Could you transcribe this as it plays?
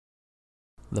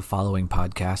The following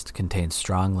podcast contains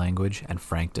strong language and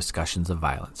frank discussions of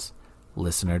violence.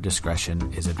 Listener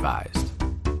discretion is advised.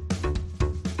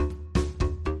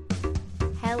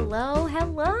 Hello,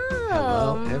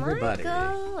 Hello, everybody.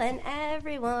 Michael and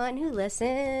everyone who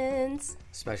listens.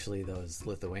 Especially those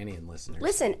Lithuanian listeners.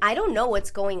 Listen, I don't know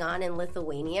what's going on in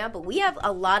Lithuania, but we have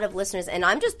a lot of listeners, and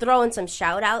I'm just throwing some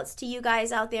shout-outs to you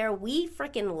guys out there. We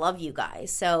freaking love you guys,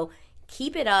 so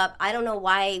keep it up. I don't know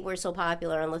why we're so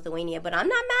popular in Lithuania, but I'm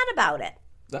not mad about it.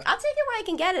 I'll take it where I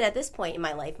can get it at this point in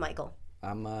my life, Michael.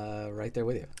 I'm right there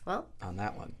with you on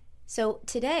that one. So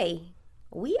today,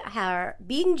 we are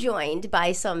being joined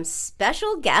by some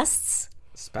special guests.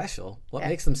 Special? What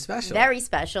makes them special? Very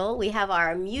special. We have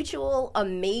our mutual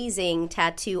amazing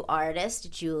tattoo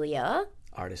artist, Julia.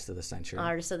 Artist of the century.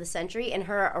 Artist of the century. And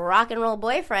her rock and roll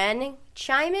boyfriend.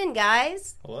 Chime in,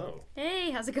 guys. Hello.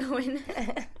 Hey, how's it going?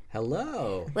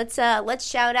 Hello. Let's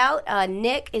shout out.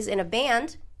 Nick is in a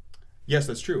band. Yes,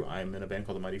 that's true. I'm in a band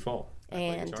called The Mighty Fall.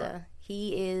 And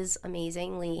he is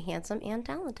amazingly handsome and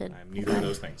talented. I'm neither of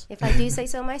those things. If I do say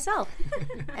so myself.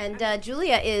 And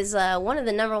Julia is one of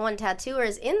the number one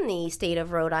tattooers in the state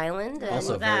of Rhode Island.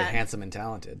 Also very handsome and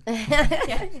talented.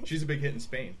 Yeah. She's a big hit in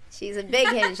Spain. She's a big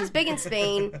hit. She's big in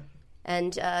Spain.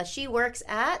 And she works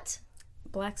at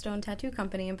Blackstone Tattoo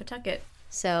Company in Pawtucket.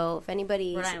 So if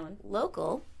anybody's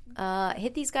local,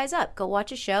 hit these guys up. Go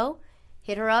watch a show.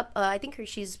 Hit her up. I think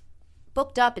she's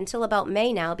booked up until about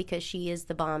May now because she is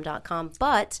thebomb.com.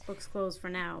 But books closed for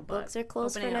now. Books are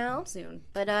closed for now. Soon.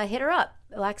 But hit her up.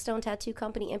 Blackstone Tattoo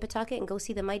Company in Pawtucket, and go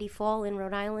see the Mighty Fall in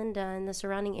Rhode Island and the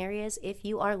surrounding areas if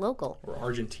you are local. Or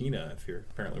Argentina,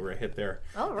 apparently we're a hit there.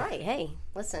 Oh, right. Hey,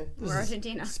 listen. We're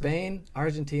Argentina. Spain,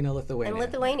 Argentina, Lithuania. And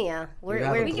Lithuania. We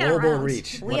have a global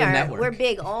reach. What a network. We're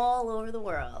big all over the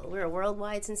world. We're a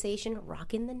worldwide sensation,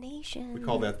 rocking the nation. We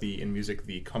call that in music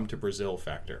the come to Brazil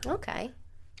factor. Okay.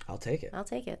 I'll take it.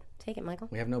 Take it, Michael.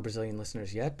 We have no Brazilian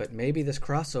listeners yet, but maybe this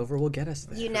crossover will get us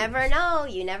there. You never know.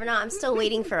 I'm still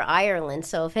waiting for Ireland.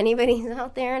 So if anybody's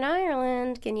out there in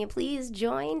Ireland, can you please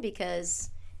join? Because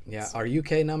our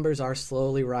UK numbers are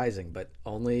slowly rising, but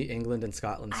only England and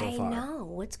Scotland so far. I know.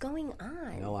 What's going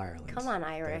on? No Ireland. Come on,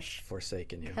 Irish. They've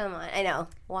forsaken you. Come on. I know.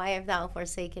 Why have thou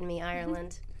forsaken me,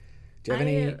 Ireland? Do you have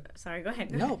any... Sorry, go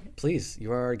ahead. No, please.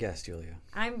 You are our guest, Julia.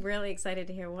 I'm really excited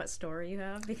to hear what story you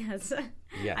have because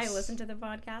I listen to the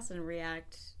podcast and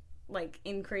react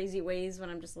in crazy ways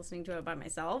when I'm just listening to it by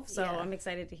myself. So I'm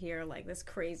excited to hear this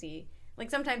crazy...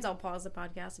 sometimes I'll pause the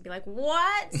podcast and be like,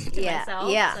 what? To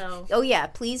myself. Yeah. So, oh, yeah.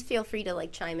 Please feel free to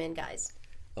chime in, guys.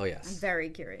 Oh, yes. I'm very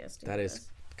curious. That is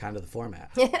kind of the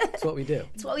format. It's what we do.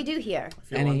 It's what we do here. I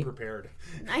feel unprepared.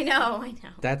 I know.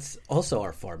 That's also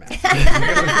our format.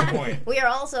 We are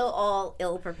also all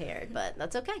ill-prepared, but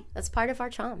that's okay. That's part of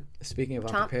our charm. Speaking of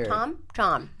unprepared.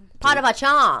 Charm. Part of our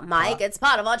charm, Mike. It's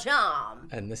part of our charm.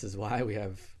 And this is why we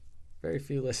have very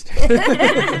few listeners.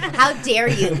 How dare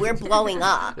you? We're blowing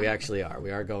up. We actually are. We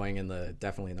are going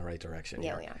definitely in the right direction.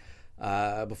 Yeah, here. we are.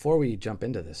 Before we jump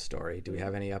into this story, do we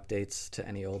have any updates to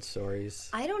any old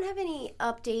stories? I don't have any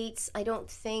updates. I don't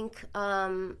think.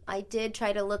 I did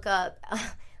try to look up a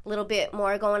little bit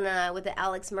more going with the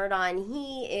Alex Murdaugh.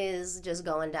 He is just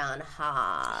going down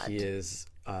hard. He is.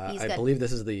 I believe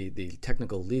this is the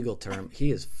technical legal term.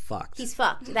 He is fucked. He's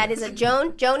fucked. That is a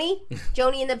Joni.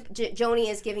 Joni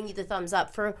is giving you the thumbs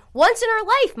up for once in her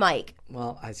life, Mike.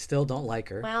 Well, I still don't like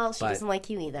her. Well, she doesn't like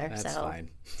you either. That's so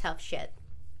fine. Tough shit.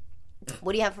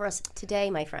 What do you have for us today,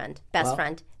 my friend? Best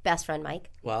friend, Mike.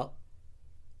 Well,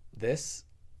 this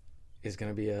is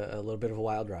going to be a little bit of a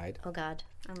wild ride. Oh, God.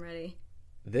 I'm ready.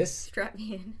 Strap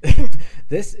me in.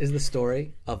 This is the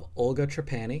story of Olga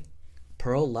Trepani,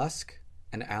 Pearl Lusk,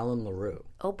 and Alan LaRue.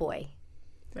 Oh, boy.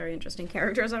 Very interesting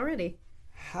characters already.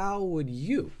 How would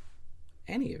you,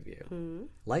 any of you,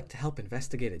 like to help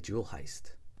investigate a jewel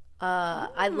heist?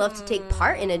 I'd love to take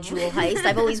part in a jewel heist.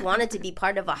 I've always wanted to be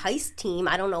part of a heist team.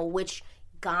 I don't know which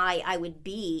guy I would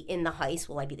be in the heist.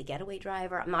 Will I be the getaway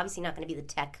driver? I'm obviously not going to be the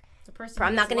tech. The person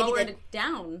I'm not going to be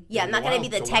down. Yeah, I'm not going to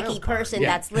be the techie person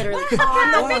that's literally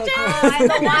I'm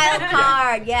the wild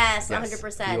card. Yes,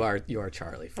 100%. You are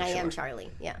Charlie. For I sure. am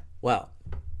Charlie. Yeah. Well,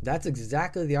 that's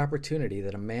exactly the opportunity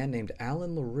that a man named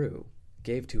Alan LaRue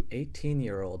gave to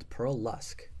 18-year-old Pearl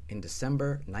Lusk in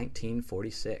December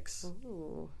 1946.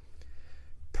 Ooh.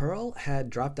 Pearl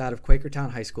had dropped out of Quakertown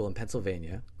High School in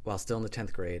Pennsylvania while still in the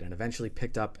 10th grade and eventually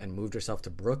picked up and moved herself to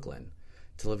Brooklyn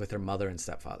to live with her mother and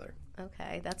stepfather.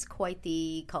 Okay, that's quite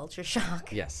the culture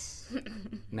shock. Yes.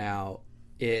 Now,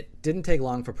 it didn't take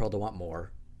long for Pearl to want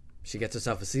more. She gets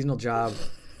herself a seasonal job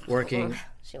working.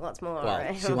 She wants more. Well,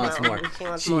 right? she wants more. She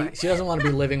wants more. She doesn't want to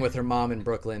be living with her mom in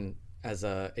Brooklyn as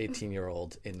a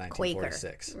 18-year-old in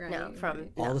 1946. Quaker. No, from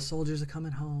All the soldiers are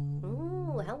coming home.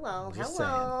 Ooh, hello. Just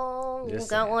Hello. saying. You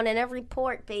got one in every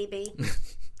port, baby.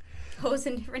 Hoes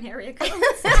in different area codes.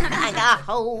 I got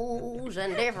hoes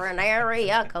in different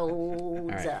area codes. All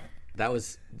right. That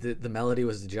was the melody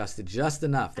was adjusted just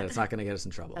enough that it's not going to get us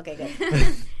in trouble. Okay,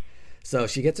 good. So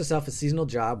she gets herself a seasonal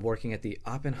job working at the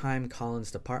Oppenheim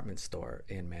Collins department store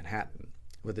in Manhattan.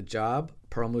 With the job,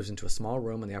 Pearl moves into a small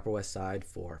room on the Upper West Side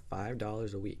for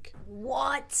 $5 a week.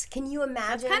 What? Can you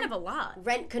imagine? That's kind of a lot.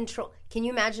 Rent control. Can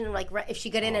you imagine, like, if she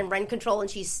got in and rent control and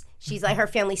she's like, her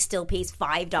family still pays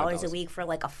 $5 a week for,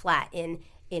 like, a flat in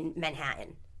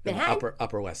Manhattan. Manhattan?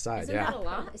 Upper West Side, Isn't that a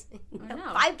lot?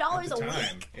 $5 a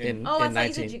week. In I thought 19...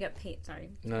 you said you got paid. Sorry.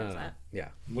 No. Yeah.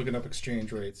 I'm looking up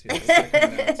exchange rates here.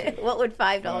 What would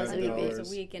 $5 a week be? $5 a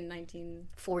week in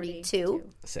 1942?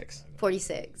 46.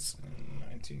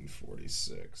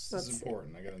 1946. This is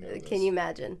important. I gotta know this. Can you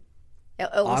imagine?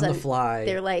 On the fly.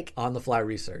 They're like on the fly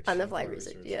research. On the fly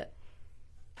research. Yeah.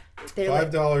 $5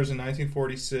 in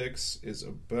 1946 is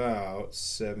about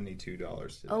 $72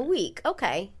 today. A week.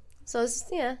 Okay. So it's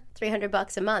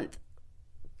 $300 a month.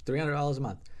 $300 a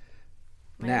month.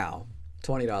 Now,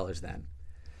 $20 then.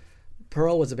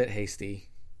 Pearl was a bit hasty,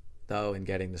 though, in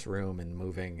getting this room and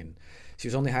moving, and she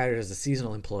was only hired as a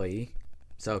seasonal employee.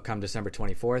 So come December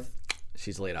 24th,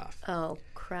 she's laid off. Oh,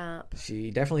 crap.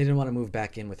 She definitely didn't want to move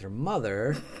back in with her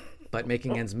mother, but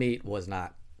making ends meet was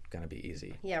not going to be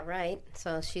easy. Yeah, right.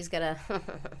 So she's gotta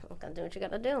do what you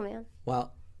gotta do, man.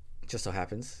 Well, it just so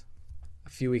happens, a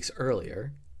few weeks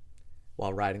earlier,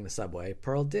 while riding the subway,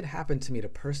 Pearl did happen to meet a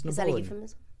personable... Is that a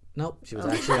euphemism? Nope, she was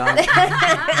actually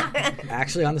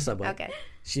on the subway. Okay.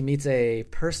 She meets a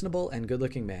personable and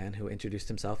good-looking man who introduced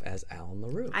himself as Alan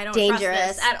LaRue. I don't trust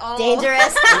this at all.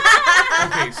 Dangerous.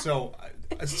 Okay, so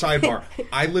sidebar.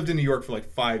 I lived in New York for like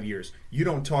 5 years. You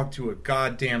don't talk to a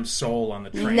goddamn soul on the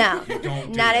train. No, you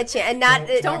don't not a chance.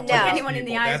 Don't look anyone in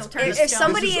the eyes. If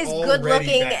somebody is good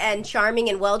looking and charming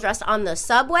and well dressed on the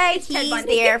subway, he's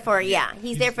there for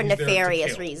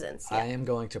nefarious reasons. I am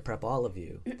going to prep all of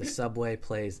you. The subway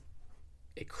plays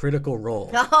a critical role.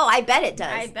 Oh, I bet it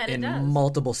does. In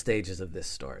multiple stages of this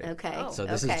story. Okay. So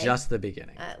this is just the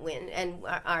beginning. And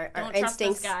our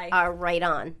instincts are right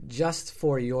on. Just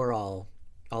for all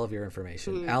of your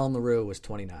information, Alan LaRue was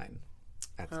 29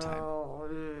 at the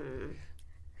time.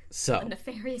 So a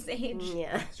nefarious age.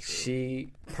 Yeah.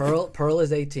 Pearl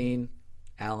is 18,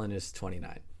 Alan is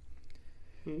 29.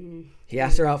 He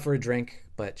asked her out for a drink,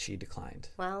 but she declined.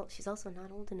 Well, she's also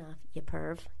not old enough. You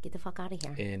perv. Get the fuck out of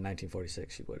here. In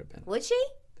 1946, she would have been. Would she?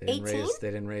 18? They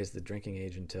didn't raise the drinking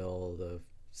age until the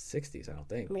 60s, I don't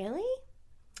think. Really?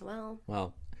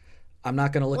 Well, I'm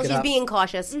not going to look it up. Well, she's being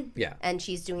cautious. Yeah. And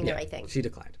she's doing the right thing. She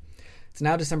declined. It's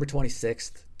now December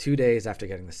 26th, 2 days after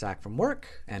getting the sack from work.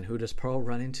 And who does Pearl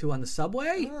run into on the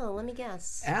subway? Oh, let me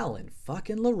guess. Alan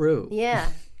fucking LaRue. Yeah.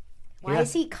 Why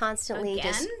is he constantly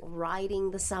just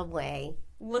riding the subway?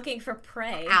 Looking for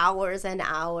prey. Hours and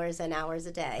hours and hours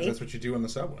a day. That's what you do on the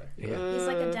subway. Yeah. He's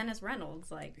like a Dennis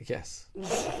Reynolds, like yes,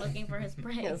 looking for his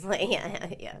prey.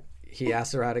 Yeah. He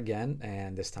asks her out again,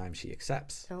 and this time she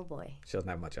accepts. Oh boy. She doesn't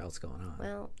have much else going on.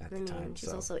 Well, at the time,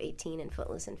 she's also 18 and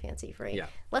footloose and fancy free. Yeah.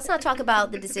 Let's not talk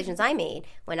about the decisions I made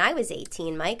when I was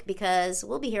 18, Mike, because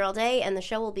we'll be here all day and the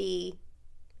show will be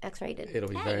X-rated. It'll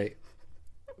be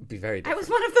very different. I was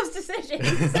one of those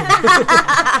decisions.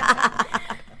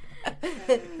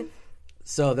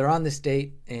 So they're on this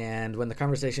date, and when the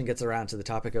conversation gets around to the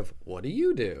topic of what do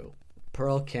you do,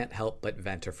 Pearl can't help but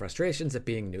vent her frustrations at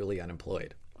being newly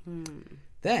unemployed.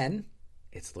 Then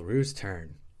it's LaRue's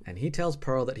turn, and he tells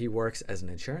Pearl that he works as an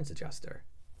insurance adjuster.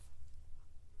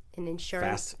 An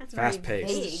insurance... Fast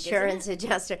paced. Insurance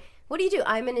adjuster. What do you do?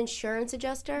 I'm an insurance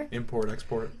adjuster? Import,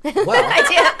 export. Well,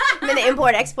 I'm in the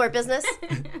import-export business.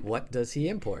 What does he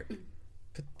import?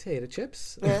 Potato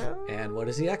chips. And what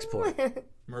does he export?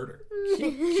 Murder.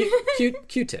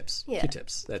 Q-tips. Yeah.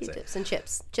 Q-tips. That's it. Q-tips and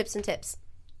chips. Chips and tips.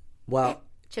 Well,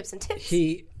 chips and tips.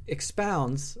 He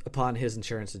expounds upon his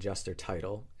insurance adjuster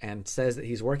title and says that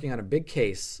he's working on a big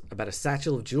case about a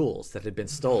satchel of jewels that had been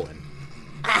stolen.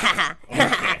 A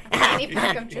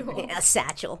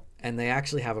satchel. And they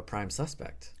actually have a prime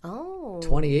suspect. Oh.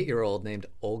 28-year-old named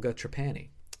Olga Trapani.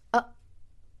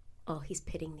 Oh, he's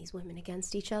pitting these women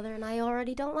against each other, and I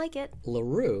already don't like it.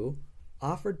 LaRue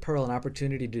offered Pearl an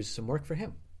opportunity to do some work for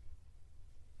him.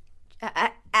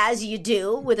 As you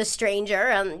do with a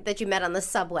stranger that you met on the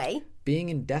subway. Being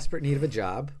in desperate need of a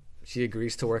job, she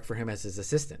agrees to work for him as his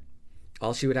assistant.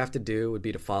 All she would have to do would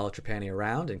be to follow Trapani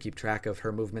around and keep track of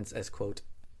her movements as, quote,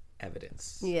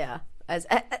 evidence. Yeah. As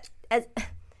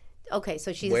Okay,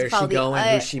 so she's Where's she probably going?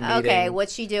 Who's she meeting? Okay,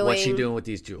 what's she doing? What's she doing with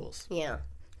these jewels? Yeah.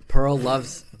 Pearl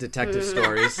loves detective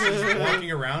stories. She's walking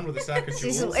around with a sack of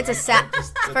jewels. It's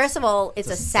First of all, it's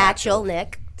a satchel,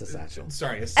 Nick. It's a satchel.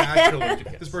 Sorry, a satchel.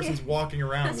 This person's walking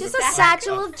around with just a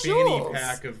satchel of jewels. Fanny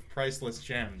pack of priceless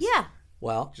gems. Yeah.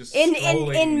 Well, Just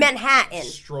in Manhattan.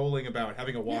 Strolling about,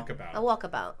 having a walkabout. A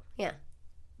walkabout. Yeah.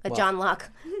 John Locke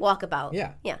walkabout.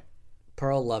 Yeah. Yeah.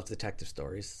 Pearl loves detective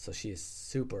stories, so she is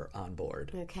super on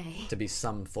board to be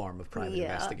some form of private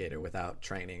investigator without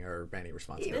training or any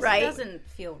responsibility. This doesn't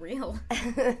feel real.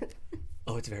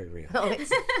 Oh, it's very real.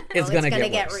 It's going to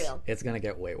get worse. Real. It's going to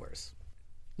get way worse.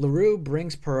 LaRue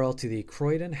brings Pearl to the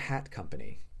Croydon Hat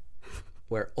Company,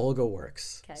 where Olga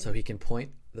works, so he can point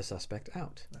the suspect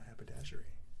out. A haberdashery.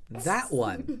 That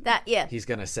one. He's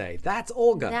going to say, that's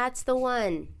Olga. That's the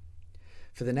one.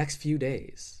 For the next few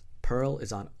days, Pearl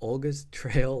is on Olga's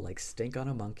trail like stink on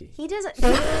a monkey. He doesn't.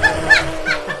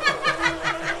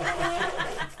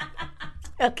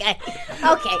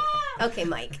 Okay,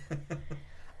 Mike.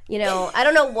 You know, I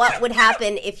don't know what would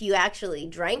happen if you actually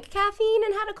drank caffeine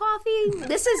and had a coffee.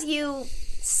 This is you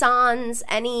sans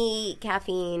any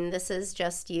caffeine. This is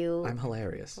just you. I'm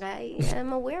hilarious. I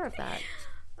am aware of that.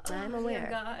 I'm aware.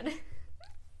 Oh, God.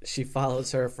 She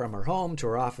follows her from her home to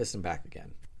her office and back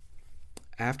again.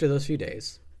 After those few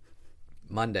days,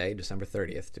 Monday, December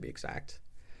 30th to be exact,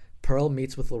 Pearl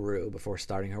meets with LaRue before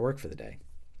starting her work for the day.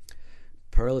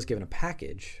 Pearl is given a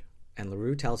package, and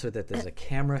LaRue tells her that there's a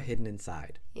camera hidden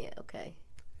inside. Yeah, okay.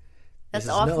 That's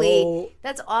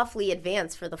awfully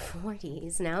advanced for the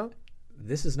 40s, no?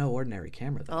 This is no ordinary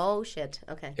camera, though. Oh, shit.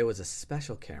 Okay. It was a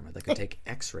special camera that could take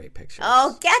X-ray pictures.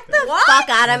 Oh, get the fuck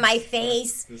out of my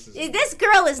face. This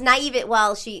girl is naive.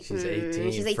 Well, she's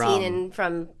 18. She's 18 and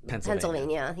from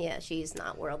Pennsylvania. Yeah, she's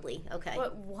not worldly. Okay.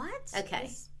 What?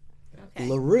 Okay.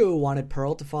 LaRue wanted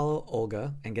Pearl to follow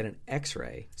Olga and get an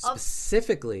X-ray,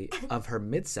 specifically of her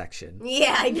midsection.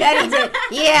 Yeah, I bet he did.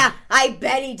 Yeah, I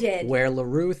bet he did. Where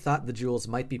LaRue thought the jewels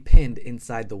might be pinned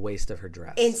inside the waist of her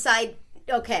dress. Inside...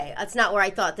 Okay, that's not where I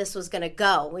thought this was going to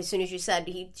go. As soon as you said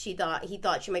he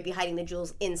thought she might be hiding the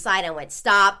jewels inside, I went,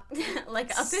 stop.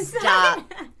 Like up inside?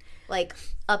 Stop. Like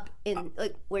up in,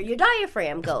 like where your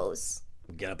diaphragm goes.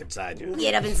 Get up inside you.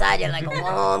 Get up inside you like a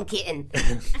warm kitten.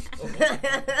 I'm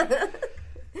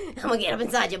going to get up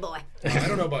inside you, boy. I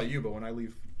don't know about you, but when I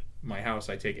leave my house,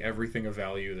 I take everything of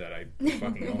value that I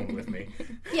fucking own with me.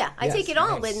 Yeah, I take it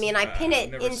all with me, and I pin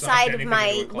it inside of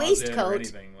my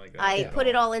waistcoat. I put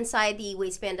it all inside the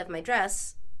waistband of my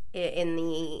dress in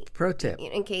the... Pro tip.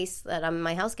 In case that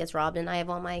my house gets robbed and I have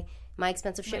all my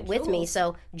expensive shit with me.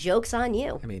 So, joke's on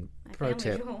you. I mean, pro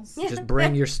tip. Just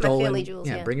bring your stolen... jewels,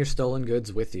 bring your stolen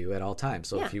goods with you at all times.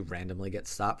 So if you randomly get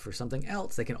stopped for something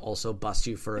else, they can also bust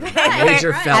you for a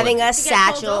major felony. Having a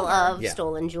satchel of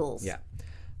stolen jewels. Yeah.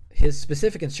 His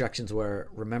specific instructions were,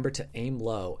 remember to aim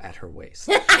low at her waist.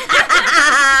 This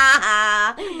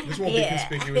won't be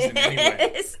conspicuous in any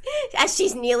way. As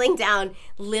she's kneeling down,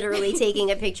 literally taking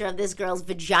a picture of this girl's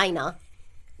vagina.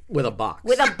 With a box.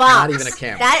 Not even a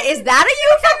camera. Is that a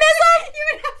euphemism? You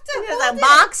would have to hold a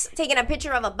box, taking a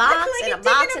picture of a box, and a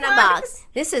box, and a box.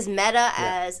 This is meta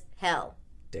as hell.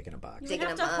 Dick in a box. You would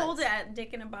have to hold it at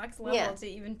dick in a box level to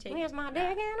even take it. Where's my dick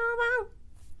in a box?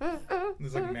 This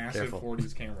is like massive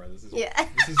 40s camera. This is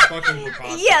fucking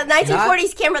preposterous. Yeah,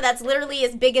 1940s camera that's literally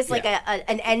as big as like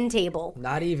an end table.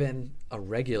 Not even a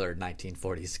regular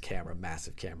 1940s camera,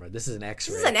 massive camera. This is an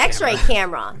X-ray. This is an X-ray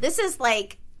camera. This is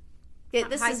like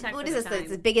what is this?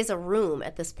 It's as big as a room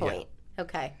at this point. Yeah.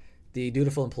 Okay. The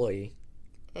dutiful employee,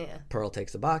 Pearl,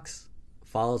 takes the box,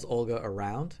 follows Olga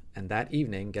around, and that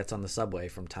evening gets on the subway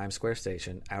from Times Square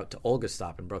Station out to Olga's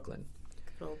stop in Brooklyn.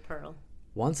 Good old Pearl.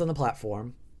 Once on the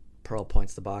platform, Pearl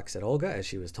points the box at Olga, as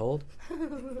she was told,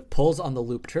 pulls on the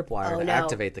loop tripwire to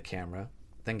activate the camera,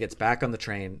 then gets back on the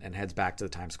train and heads back to the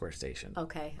Times Square Station.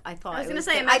 Okay, I thought it was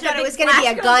going to be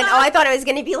a gun. Oh, I thought it was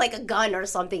going to be like a gun or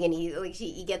something, and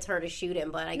he gets her to shoot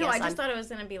him. But I just thought it was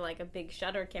going to be like a big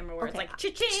shutter camera where it's like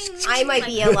cha-ching. I might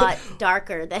be a lot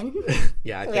darker than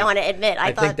I want to admit.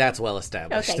 I think that's well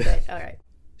established. Okay, good. All right.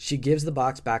 She gives the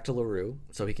box back to LaRue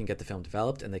so he can get the film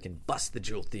developed and they can bust the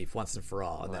jewel thief once and for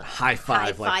all and then high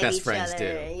five like best friends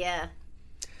do. Yeah.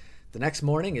 The next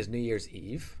morning is New Year's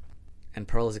Eve, and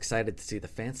Pearl is excited to see the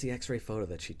fancy X-ray photo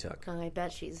that she took. Oh, I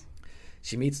bet she's...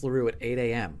 She meets LaRue at 8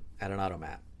 a.m. at an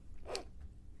automat.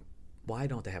 Why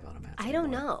don't they have automats anymore? I don't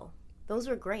know. Those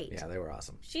were great. Yeah, they were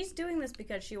awesome. She's doing this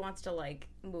because she wants to, like,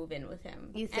 move in with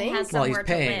him. You think? And has somewhere he's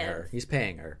paying to live. her. He's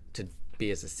paying her to be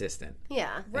his assistant.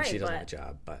 Yeah. And Right, she doesn't but- have a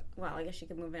job, but Well, I guess she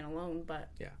could move in alone, but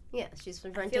Yeah, she's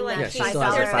been I renting feel like that she $5 still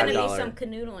has her there's going to $5. be some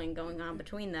canoodling going on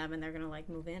between them, and they're going to like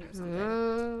move in or something.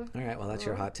 all right, well, that's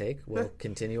your hot take. We'll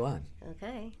continue on.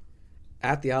 Okay.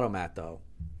 At the automat, though,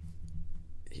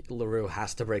 LaRue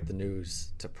has to break the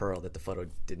news to Pearl that the photo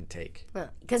didn't take.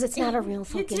 Because it's not a real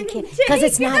fucking didn't camera. take Because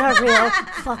it's not a real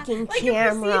fucking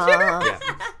camera.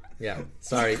 Yeah,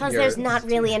 sorry. Because there's not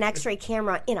really an X-ray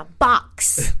camera in a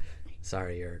box.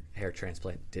 Sorry, your hair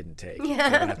transplant didn't take. You're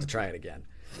going to have to try it again.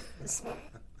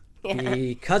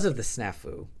 Because of the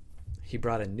snafu, he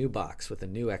brought a new box with a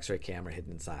new X-ray camera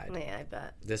hidden inside. Yeah, I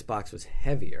bet. This box was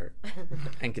heavier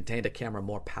and contained a camera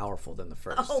more powerful than the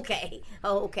first. Okay.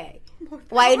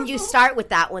 Why didn't you start with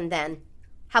that one then?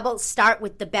 How about start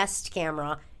with the best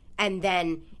camera, and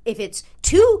then if there's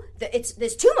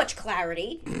too much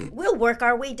clarity, we'll work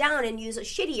our way down and use a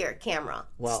shittier camera.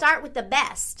 Well, start with the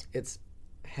best. It's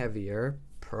heavier.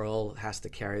 Pearl has to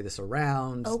carry this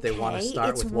around. Okay, they want to start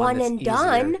it's with one that's and easier.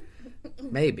 done.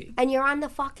 Maybe. And you're on the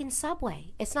fucking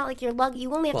subway. It's not like you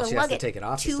only have Well, to she has lug to it take it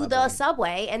off the to subway. the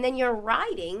subway, and then you're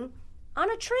riding on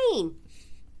a train.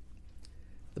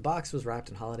 The box was wrapped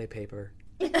in holiday paper.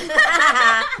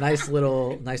 nice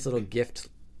little gift,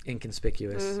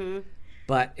 inconspicuous. Mm-hmm.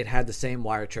 But it had the same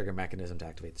wire trigger mechanism to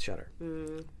activate the shutter.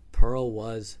 Pearl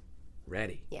was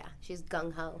ready. Yeah, she's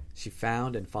gung-ho. She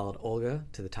found and followed Olga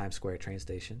to the Times Square train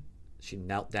station. She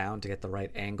knelt down to get the right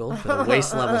angle for the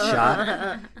waist-level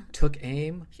shot. Took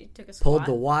aim. She took a Pulled squat.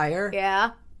 the wire.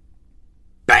 Yeah.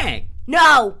 Bang!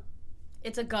 No!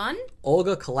 It's a gun?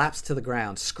 Olga collapsed to the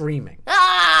ground, screaming.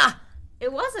 Ah!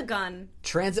 It was a gun.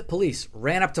 Transit police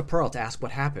ran up to Pearl to ask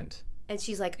what happened. And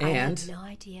she's like, I have no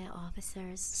idea,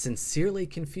 officers. Sincerely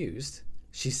confused,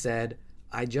 she said,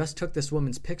 I just took this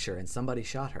woman's picture and somebody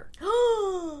shot her.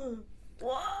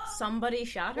 Somebody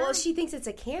shot her? Well, she thinks it's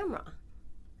a camera.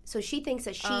 So she thinks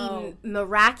that she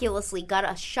miraculously got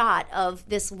a shot of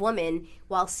this woman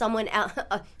while someone else...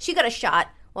 she got a shot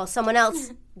while someone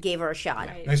else gave her a shot.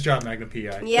 Right. Nice job, Magna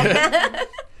PI. Yeah.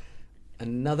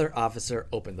 Another officer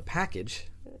opened the package.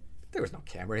 There was no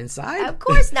camera inside. Of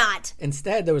course not.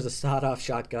 Instead, there was a sawed-off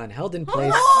shotgun held in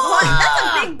place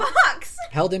That's a big box.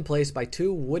 held in place by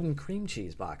two wooden cream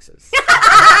cheese boxes.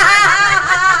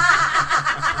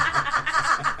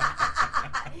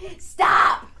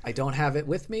 Stop! I don't have it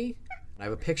with me. I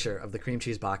have a picture of the cream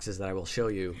cheese boxes that I will show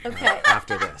you Okay.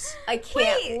 after this. I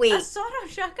can't wait. A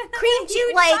sawed-off shotgun? That's Cream a cheese,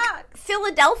 huge like box.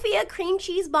 Philadelphia cream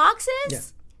cheese boxes? Yeah.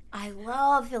 I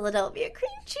love Philadelphia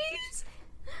cream cheese.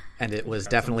 And it was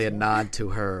definitely a nod to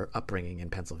her upbringing in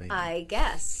Pennsylvania. I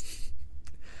guess.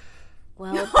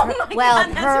 Well, God, that's right. Well,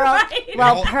 It's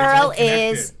all Pearl connected.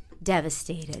 is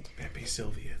devastated. Pepe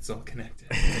Sylvia, it's all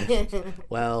connected.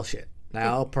 Well, shit.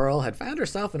 Now Pearl had found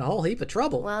herself in a whole heap of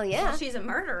trouble. Well, yeah. She's a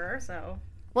murderer, so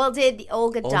Well, did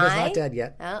Olga Olga's die? not dead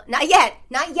yet. Oh, not yet.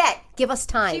 Not yet. Give us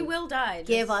time. she will die.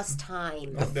 Give us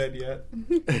time. Not dead yet.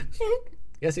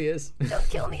 Yes, he is. Don't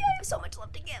kill me. I have so much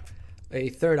love to give. A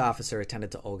third officer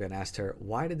attended to Olga and asked her,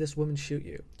 "Why did this woman shoot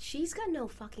you?" She's got no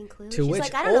fucking clue. To She's which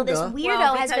like, I don't know. This Olga- weirdo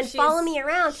Well, has been because following me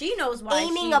around, She knows why.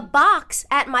 aiming a box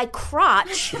at my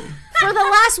crotch for the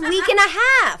last week and a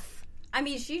half. I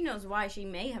mean, she knows why she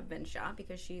may have been shot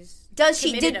because she's Does she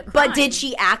committed did? a But crime. did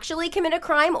she actually commit a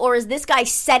crime, or is this guy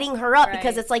setting her up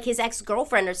because Right. it's like his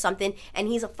ex-girlfriend or something, and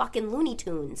he's a fucking Looney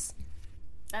Tunes?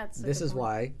 That's a This good is point.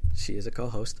 why she is a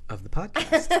co-host of the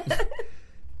podcast.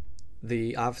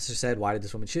 The officer said, "Why did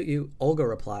this woman shoot you?" Olga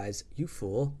replies, "You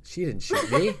fool. She didn't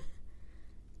shoot me.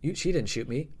 She didn't shoot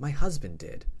me. My husband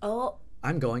did. Oh,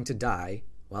 I'm going to die.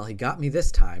 Well, he got me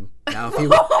this time. Now if he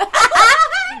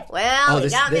well, he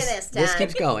got me this time. This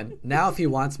keeps going. Now if he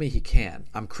wants me, he can.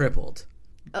 I'm crippled.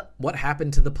 What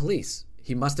happened to the police?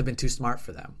 He must have been too smart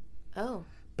for them." Oh,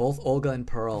 Both Olga and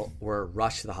Pearl were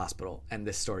rushed to the hospital, and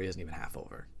this story isn't even half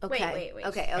over. okay. Wait.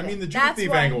 Okay. I mean, the Jew That's thief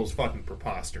what- angle is fucking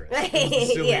preposterous. It's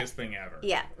the silliest thing ever.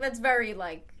 Yeah. That's very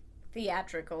like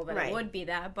theatrical that Right. it would be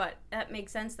that, but that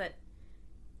makes sense that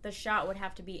the shot would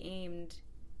have to be aimed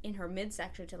in her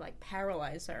midsection to like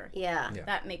paralyze her. Yeah.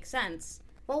 That makes sense.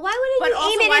 Well, why wouldn't But you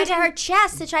also, aim why it into didn't- her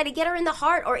chest to try to get her in the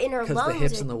heart or in her Because lungs? the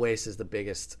hips and the waist is the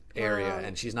biggest area,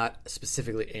 and she's not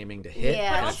specifically aiming to hit.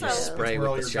 Yeah. and But she also- spray That's where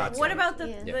all with the your shot. guts What are. about the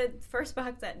Yeah. the first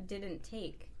box that didn't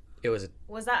take? It was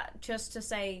Was that just to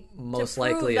say most to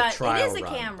prove likely a that trial it is a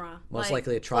run. camera? Most Like,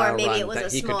 likely a trial maybe run it was that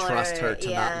a he could trust her smaller- to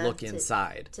yeah, not look to-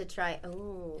 inside. to try.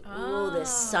 Oh, this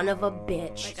son of a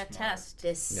bitch. like a test.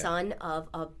 This son of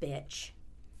a bitch.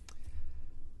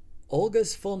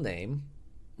 Olga's full name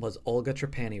was Olga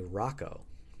Trapani Rocco.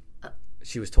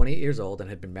 She was 28 years old and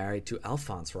had been married to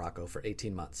Alphonse Rocco for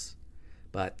 18 months.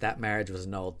 but that marriage was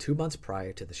annulled 2 months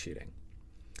prior to the shooting.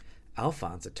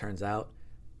 Alphonse, it turns out,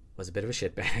 was a bit of a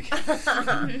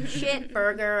shitbag. Shit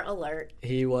burger alert.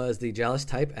 He was the jealous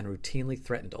type and routinely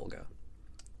threatened Olga.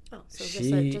 Oh, so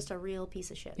She- just a real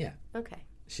piece of shit. Yeah. Okay.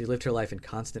 She lived her life in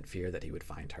constant fear that he would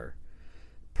find her.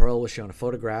 Pearl was shown a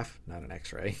photograph, not an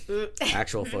x-ray,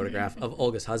 actual photograph of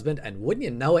Olga's husband, and wouldn't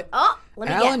you know it, Oh, let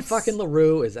me Alan guess. fucking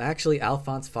LaRue is actually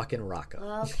Alphonse fucking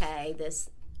Rocco. Okay, this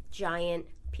giant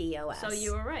POS. So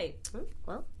you were right.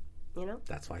 Well, you know,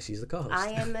 That's why she's the co-host.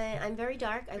 I'm very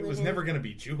dark. It was never going to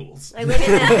be Jules. I live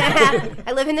in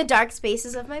I live in the dark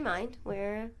spaces of my mind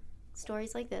where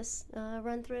stories like this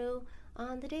run through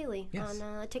on the daily, Yes.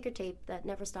 on a ticker tape that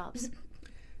never stops.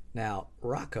 Now,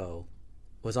 Rocco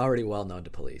was already well known to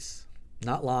police.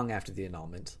 Not long after the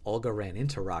annulment, Olga ran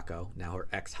into Rocco, now her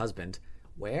ex-husband,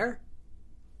 where?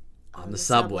 On the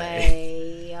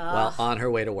subway. Well, on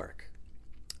her way to work.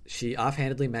 She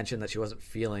offhandedly mentioned that she wasn't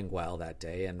feeling well that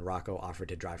day, and Rocco offered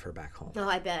to drive her back home. Oh,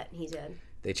 I bet he did.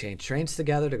 They changed trains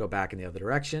together to go back in the other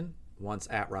direction. Once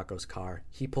at Rocco's car,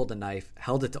 he pulled a knife,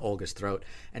 held it to Olga's throat,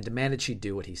 and demanded she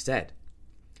do what he said.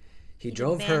 He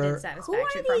drove Demanded her... Who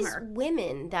satisfaction are from these her.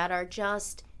 women that are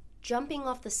just jumping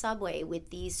off the subway with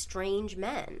these strange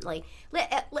men? Like,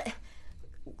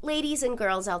 ladies and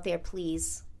girls out there,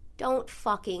 please. Don't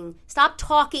fucking stop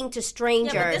talking to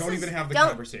strangers. Yeah, but Don't even have the Don't-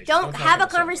 conversation. Don't talk have on a the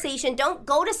subway. conversation. Don't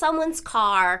go to someone's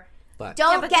car. But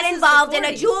Don't but get this is the involved in a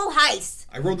 40s. jewel heist.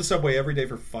 I rode the subway every day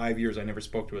for 5 years. I never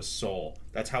spoke to a soul.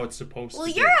 That's how it's supposed Well,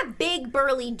 to you're be. a big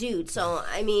burly dude, so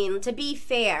I mean, to be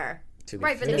fair, to be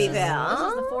Right, but fair, this is fair.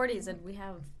 the 40s, and we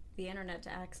have the internet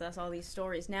to access all these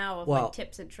stories now of Well- like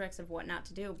tips and tricks of what not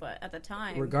to do. But at the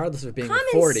time, regardless of being Common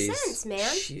the 40s, sense,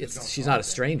 man. she's not a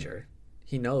stranger.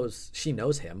 She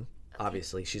knows him.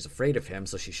 Obviously, she's afraid of him,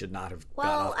 so she should not have well,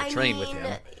 gotten off the I train mean, with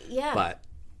him. yeah, But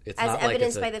it's as not like it's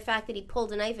evidenced a, by the fact that he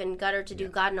pulled a knife and got her to do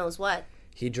God knows what.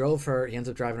 he drove her. He ends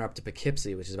up driving her up to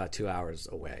Poughkeepsie, which is about 2 hours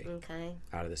away Okay.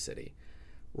 out of the city.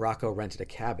 Rocco rented a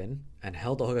cabin and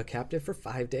held Olga captive for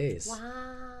 5 days.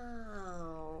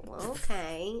 Wow.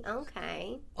 Okay.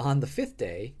 Okay. On the 5th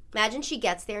day, Imagine she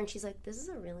gets there and she's like, "This is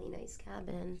a really nice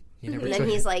cabin," you never and then took,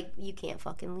 he's like, "You can't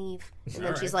fucking leave," and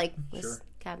then All she's right. like, "This Sure.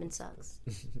 cabin sucks."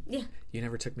 you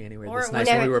never took me anywhere Or this nice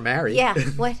when Never- we were married. Yeah.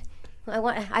 What?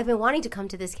 I've been wanting to come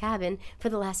to this cabin for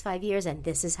the last 5 years, and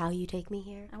this is how you take me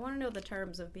here. I want to know the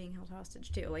terms of being held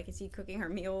hostage too. Like, is he cooking her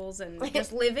meals and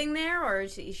just living there, or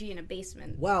is she in a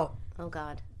basement? Well, Oh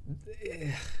God.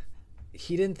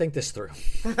 he didn't think this through.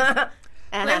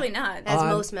 Clearly not. As On-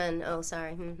 most men. Oh,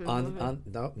 sorry.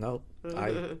 No,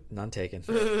 none taken.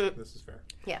 This is fair.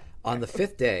 Yeah. On the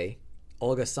 5th day,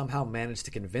 Olga somehow managed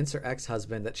to convince her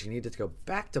ex-husband that she needed to go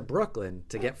back to Brooklyn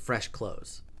to get fresh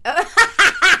clothes.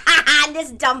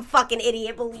 This dumb fucking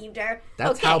idiot believed her.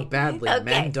 That's Okay. how badly Okay.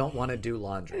 men don't want to do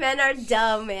laundry. Men are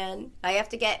dumb, man. I have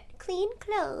to get clean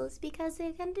clothes because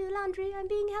they can do laundry. I'm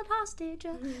being held hostage.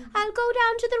 I'll go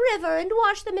down to the river and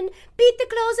wash them and beat the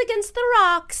clothes against the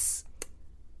rocks.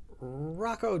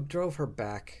 Rocco drove her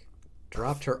back,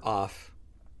 dropped her off,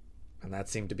 and that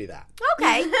seemed to be that.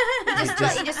 Okay.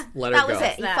 Just He just let her that was go.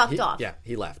 it. He That. fucked off. Yeah,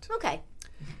 he left. Okay.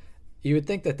 You would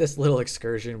think that this little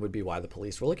excursion would be why the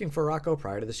police were looking for Rocco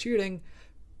prior to the shooting,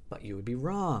 but you would be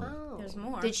wrong. Oh. There's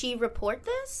more. Did she report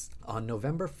this? On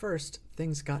November 1st,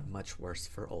 things got much worse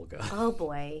for Olga. Oh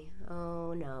boy.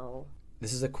 Oh no.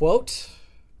 This is a quote.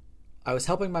 I was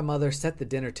helping my mother set the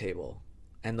dinner table,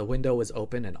 and the window was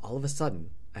open, and all of a sudden,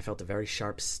 I felt a very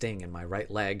sharp sting in my right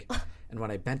leg, and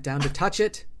when I bent down to touch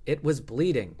it, it was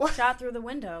bleeding. Shot through the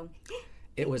window.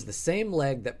 It was the same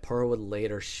leg that Pearl would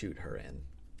later shoot her in.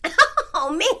 Oh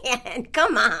man,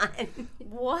 come on.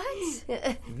 What?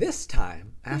 This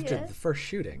time, after Yeah. the first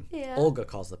shooting, Yeah. Olga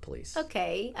calls the police.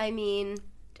 Okay, I mean,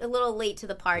 a little late to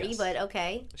the party, Yes. but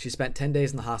okay. She spent 10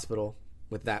 days in the hospital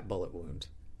with that bullet wound,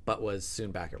 but was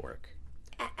soon back at work.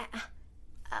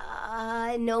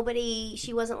 Nobody,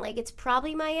 she wasn't like, it's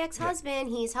probably my ex-husband.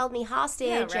 He's held me hostage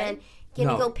Yeah, right. and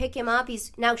gonna No. go pick him up.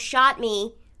 He's now shot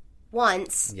me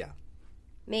once. Yeah.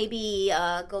 Maybe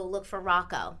go look for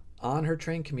Rocco. On her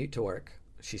train commute to work,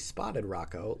 she spotted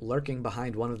Rocco lurking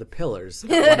behind one of the pillars at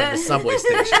one of the subway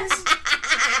stations.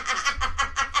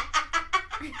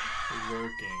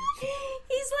 Lurking.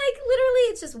 He's like, literally,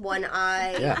 it's just one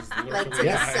eye. Yeah. Like to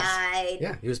Yeah. the side.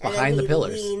 Yeah, he was And then behind the he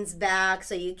pillars. leans back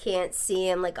so you can't see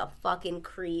him like a fucking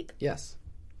creep. Yes,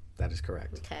 that is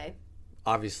correct. Okay.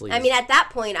 Obviously, I mean, at that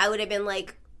point, I would have been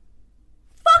like,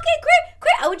 fucking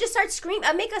quit. I would just start screaming.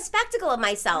 I'd make a spectacle of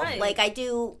myself Right. like I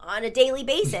do on a daily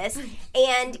basis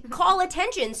and call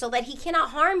attention so that he cannot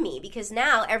harm me because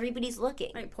now everybody's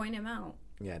looking. Right, point him out.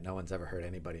 Yeah, no one's ever hurt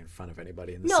anybody in front of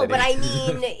anybody in the no, city. but I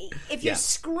mean, if you're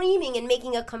screaming and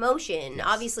making a commotion,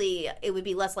 obviously it would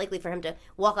be less likely for him to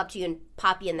walk up to you and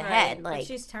pop you in the head. Like, but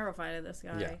she's terrified of this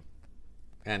guy. Yeah.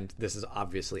 And this is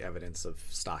obviously evidence of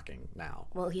stalking now.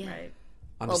 Well, yeah. Right.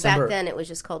 Back then it was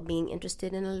just called being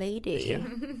interested in a lady. Yeah.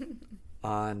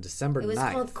 On December 9th. It was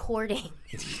called courting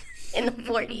in the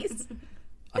 40s.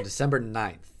 On December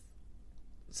 9th,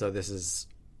 so this is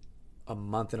a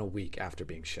month and a week after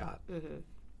being shot,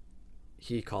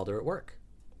 he called her at work.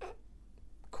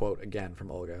 Quote again from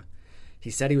Olga. He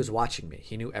said he was watching me.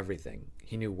 He knew everything.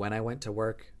 He knew when I went to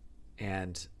work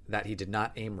and that he did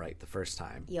not aim right the first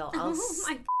time. Yo, I'll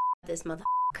this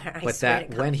motherfucker. But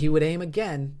that when he would aim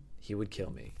again, he would kill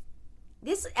me.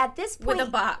 At this point, with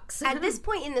a box. At this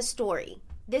point in the story,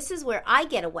 this is where I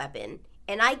get a weapon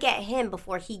and I get him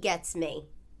before he gets me.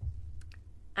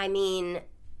 I mean,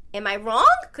 am I wrong?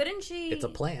 Couldn't she? It's a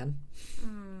plan.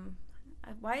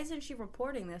 Why isn't she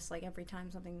reporting this like every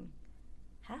time something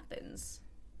happens?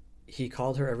 He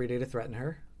called her every day to threaten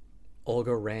her.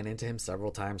 Olga ran into him several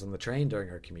times on the train during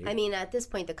her commute. I mean, at this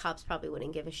point, the cops probably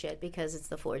wouldn't give a shit because it's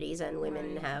the 40s and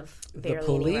women have barely the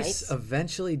police any rights.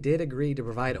 Eventually did agree to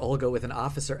provide Olga with an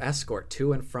officer escort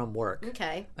to and from work.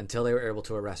 Okay. Until they were able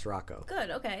to arrest Rocco.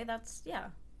 Good. Okay. That's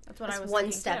what I was one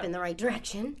thinking step too. in the right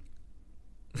direction.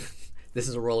 This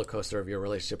is a roller coaster of your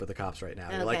relationship with the cops right now.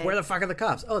 You're Okay. like, where the fuck are the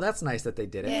cops? Oh, that's nice that they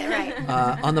did it. Yeah,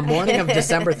 right. On the morning of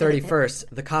December 31st,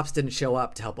 the cops didn't show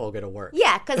up to help Olga to work.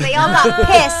 Yeah, because they all got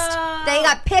pissed. They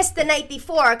got pissed the night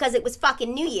before because it was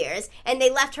fucking New Year's, and they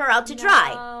left her out to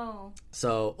dry. Oh.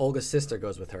 So Olga's sister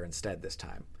goes with her instead this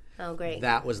time. Oh, great.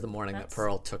 That was the morning that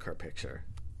Pearl took her picture.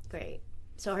 Great.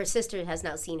 So her sister has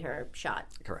now seen her shot.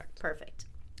 Correct. Perfect.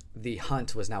 The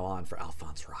hunt was now on for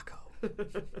Alphonse Rocco.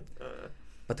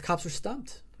 But the cops were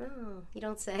stumped. Oh, you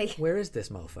don't say. Where is this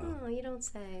mofo? Oh, you don't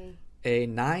say. A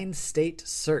 9-state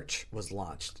search was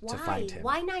launched to find him.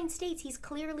 Why 9 states? He's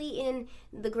clearly in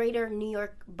the greater New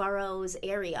York boroughs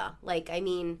area. Like, I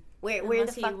mean, where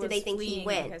the fuck do they think he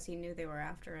went? Because he knew they were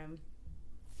after him.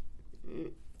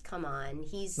 Come on,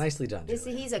 he's nicely done.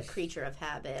 He's a creature of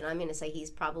habit. I'm going to say he's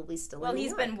probably still. Well, in New he's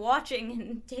York. been watching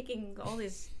and taking all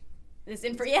this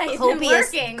info. Yeah, he's been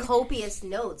lurking. Copious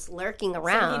notes lurking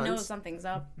around. So he knows something's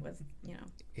up with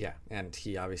Yeah, and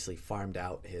he obviously farmed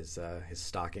out his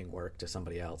stalking work to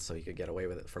somebody else so he could get away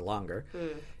with it for longer.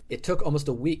 It took almost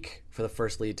a week for the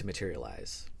first lead to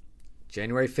materialize.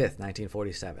 January 5th,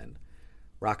 1947,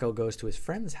 Rocco goes to his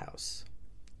friend's house,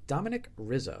 Dominic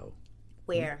Rizzo.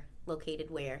 Where? Located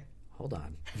where? Hold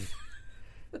on.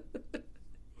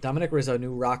 Dominic Rizzo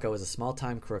knew Rocco as a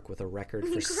small-time crook with a record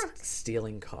for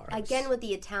stealing cars. Again with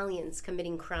the Italians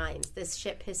committing crimes. This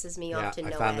shit pisses me off to no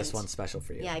end. I found this one special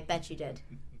for you. Yeah, I bet you did.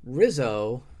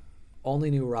 Rizzo only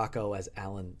knew Rocco as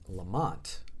Alan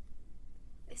Lamont.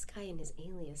 This guy and his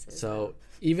aliases. So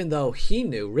even though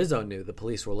Rizzo knew the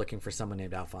police were looking for someone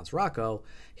named Alphonse Rocco,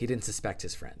 he didn't suspect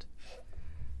his friend.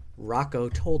 Rocco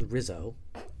told Rizzo...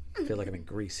 I feel like I'm in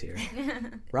Greece here.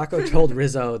 Rocco told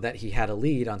Rizzo that he had a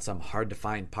lead on some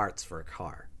hard-to-find parts for a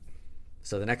car.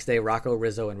 So the next day, Rocco,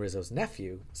 Rizzo, and Rizzo's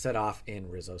nephew set off in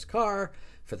Rizzo's car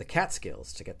for the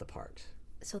Catskills to get the part.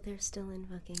 So they're still in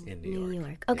fucking New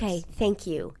York. Okay, Yes. Thank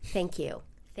you.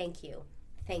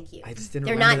 I just didn't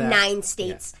They're remember not that. 9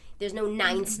 states. Yeah. There's no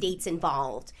 9 states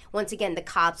involved. Once again, the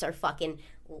cops are fucking,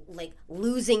 like,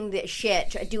 losing the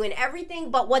shit, doing everything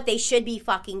but what they should be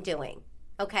fucking doing.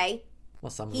 Okay?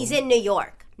 Well, He's in New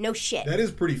York. No shit. That is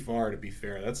pretty far, to be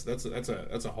fair. That's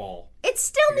a haul. It's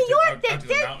still New York. Out to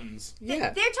the mountains.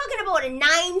 Yeah. They're talking about a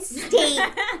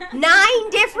 9-state, 9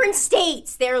 different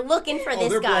states. They're looking for this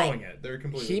they're guy. blowing it. They're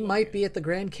completely. He blowing might it. be at the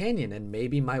Grand Canyon, and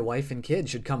maybe my wife and kids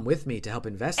should come with me to help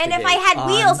investigate. And if I had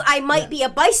wheels, I might be a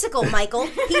bicycle, Michael.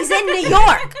 He's in New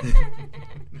York.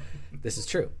 This is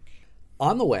true.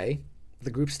 On the way,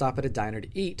 the group stop at a diner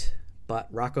to eat, but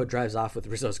Rocco drives off with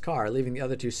Rizzo's car, leaving the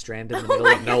other two stranded in the middle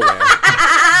of nowhere.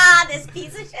 This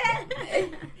piece of shit.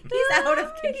 He's out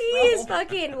of control. He's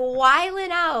fucking wilding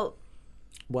out.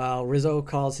 While Rizzo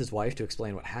calls his wife to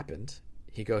explain what happened,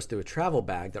 he goes through a travel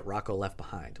bag that Rocco left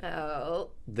behind.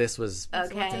 Oh. This was a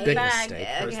Okay. big Bag. mistake.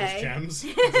 Christmas gems.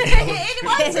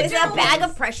 It's a bag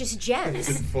of precious gems.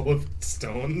 Is it full of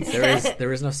stones?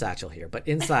 There is no satchel here, but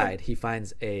inside he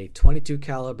finds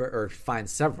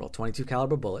finds several 22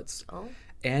 caliber bullets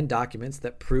and documents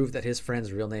that prove that his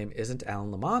friend's real name isn't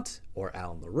Alan Lamont or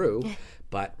Alan LaRue,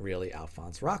 but really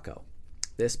Alphonse Rocco.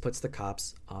 This puts the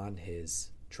cops on his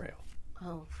trail.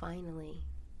 Oh, finally.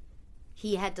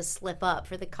 He had to slip up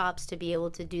for the cops to be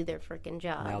able to do their frickin'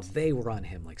 job. Now they were on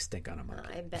him like stink on a monkey.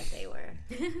 I bet they were.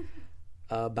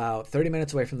 About 30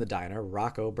 minutes away from the diner,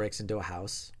 Rocco breaks into a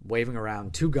house, waving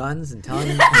around 2 guns and telling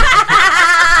him...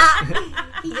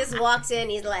 He just walks in,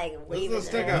 he's like, waving Let's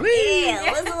stick around. up.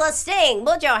 Yeah, this is a sting.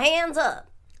 Put your hands up.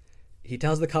 He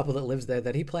tells the couple that lives there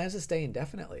that he plans to stay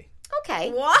indefinitely.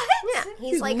 Okay. What? Yeah,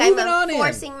 he's like, moving I'm on in.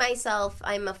 forcing myself.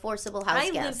 I'm a forcible house I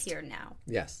guest. live here now.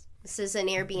 Yes. This is an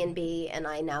Airbnb, and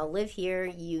I now live here.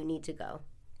 You need to go.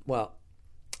 Well,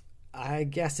 I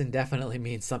guess indefinitely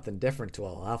means something different to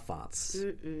Alphonse,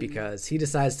 because he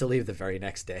decides to leave the very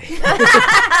next day.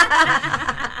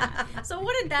 So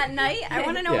what did that night? I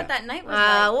want to know Yeah. what that night was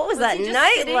like. What was that he just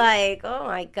night sitting- like? Oh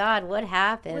my God, what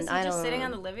happened? Was he I just don't sitting know.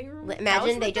 on the living room? Imagine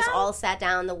couch they with just them? all sat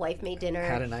down. The wife made dinner.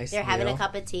 Had a nice They're having a meal.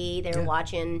 cup of tea. They're Yeah.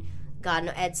 watching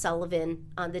Ed Sullivan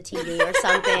on the TV or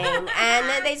something, and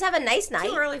then they just have a nice night.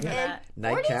 Too early for And that.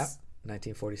 Nightcap,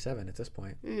 1947 at this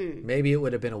point. Maybe it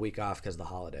would have been a week off because of the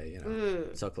holiday,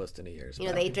 so close to New Year's. You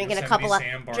know, but- they drinking a Yosemite couple of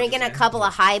Sam barges drinking a in. couple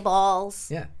of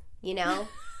highballs. Yeah. You know,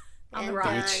 On the and,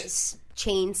 rocks.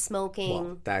 chain smoking.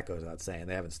 Well, that goes without saying.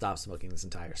 They haven't stopped smoking this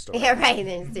entire story. Yeah, right.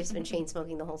 There's been chain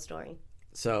smoking the whole story.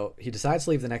 So he decides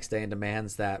to leave the next day and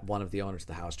demands that one of the owners of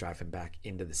the house drive him back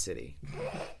into the city.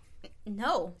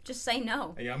 No, just say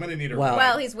no. Yeah, I'm gonna need a Well- ride.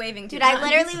 Well, he's waving to Dude, I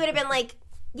literally would have been like,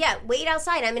 yeah, wait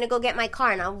outside. I'm going to go get my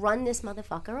car and I'll run this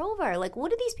motherfucker over. Like,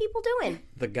 what are these people doing?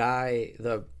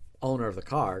 The owner of the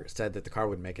car said that the car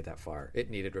wouldn't make it that far. It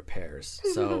needed repairs.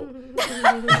 So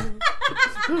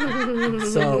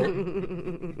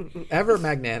ever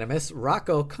magnanimous,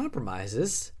 Rocco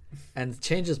compromises and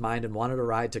changed his mind and wanted a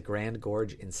ride to Grand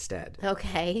Gorge instead.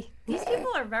 Okay. These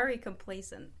people are very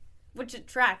complacent, which it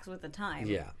tracks with the time.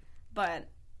 Yeah. But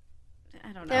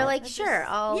I don't know. They're like, It's sure,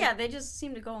 I'll... Yeah, they just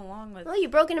seem to go along with. Well, you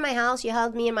broke into my house. You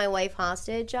held me and my wife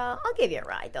hostage. I'll give you a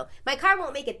ride, though. My car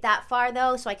won't make it that far,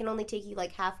 though, so I can only take you,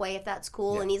 like, halfway if that's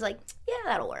cool. Yeah. And he's like, yeah,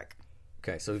 that'll work.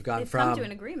 Okay, so we've gone They've come from to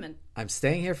an agreement. I'm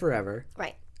staying here forever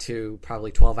Right. to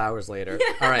probably 12 hours later.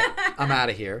 All right, I'm out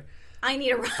of here. I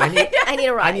need a ride. I need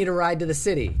a ride. I need a ride to the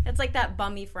city. It's like that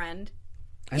bummy friend.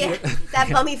 Yeah, that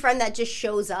bummy friend that just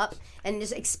shows up and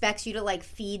just expects you to, like,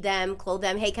 feed them, clothe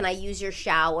them. Hey, can I use your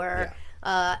shower?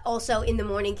 Also, in the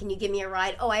morning, can you give me a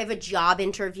ride? Oh, I have a job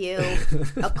interview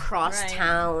across Right.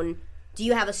 town. Do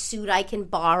you have a suit I can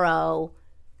borrow?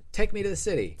 Take me to the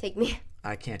city. Take me.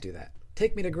 I can't do that.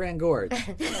 Take me to Grand Gorge. All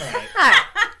right.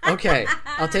 Okay,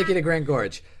 I'll take you to Grand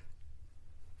Gorge.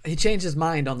 He changed his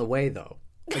mind on the way, though.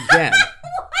 Again.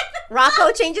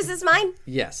 Rocco changes his mind?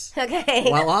 Yes.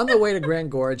 Okay. While on the way to Grand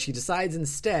Gorge, he decides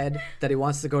instead that he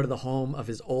wants to go to the home of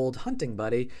his old hunting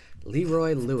buddy,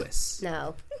 Leroy Lewis.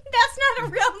 No. That's not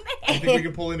a real I name. think we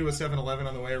could pull into a 7-Eleven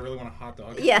on the way. I really want a hot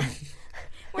dog. Yeah.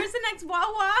 Where's the next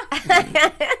Wawa?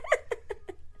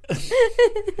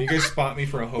 You guys spot me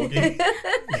for a hoagie?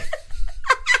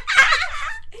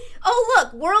 Oh,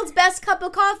 look, world's best cup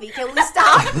of coffee. Can we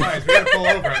stop? Guys, we gotta pull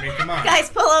over. I mean, come on. Guys,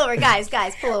 pull over. Guys,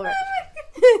 pull over.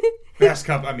 Best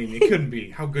cup. I mean, it couldn't be.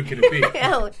 How good could it be?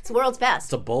 No, it's world's best.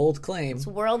 It's a bold claim. It's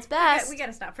world's best. We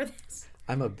gotta stop for this.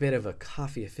 I'm a bit of a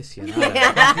coffee aficionado.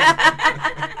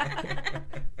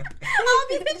 I'll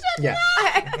be the judge.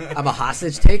 Yeah. I'm a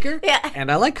hostage taker, Yeah.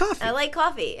 and I like coffee. I like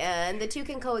coffee, and the two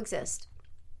can coexist.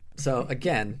 So,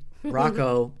 again,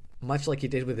 Rocco, much like he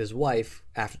did with his wife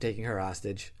after taking her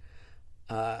hostage,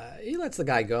 he lets the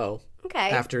guy go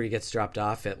Okay. after he gets dropped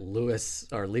off at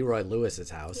Leroy Lewis's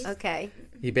house. Okay.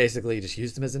 He basically just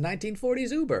used him as a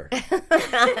 1940s Uber.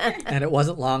 And it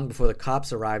wasn't long before the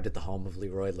cops arrived at the home of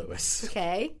Leroy Lewis.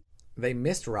 Okay. They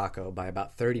missed Rocco by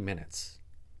about 30 minutes.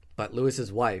 But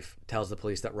Lewis's wife tells the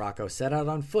police that Rocco set out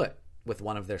on foot with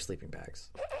one of their sleeping bags.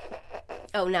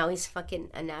 Oh, now he's fucking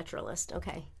a naturalist.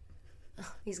 Okay.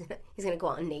 Oh, he's gonna go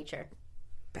out in nature.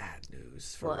 Bad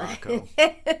news for What? Rocco.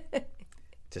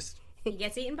 Just He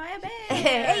gets eaten by a bear.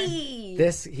 Hey.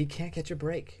 he can't catch a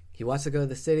break. He wants to go to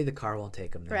the city, the car won't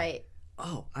take him there. Right.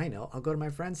 Oh, I know. I'll go to my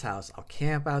friend's house. I'll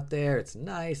camp out there. It's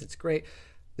nice. It's great.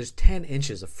 There's 10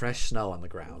 inches of fresh snow on the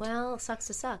ground. Well, sucks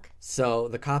to suck. So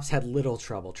the cops had little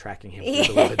trouble tracking him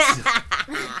through the woods.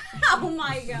 Oh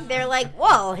my god. They're like,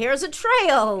 well, here's a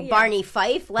trail, Barney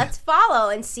Fife. Let's follow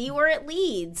and see where it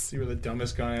leads. See where the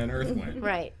dumbest guy on earth went.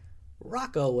 Right.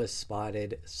 Rocco was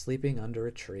spotted sleeping under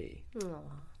a tree.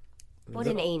 What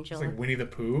an angel. It's like Winnie the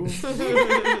Pooh.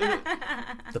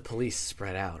 The police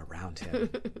spread out around him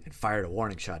and fired a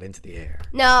warning shot into the air.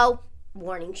 No.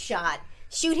 Warning shot.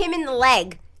 Shoot him in the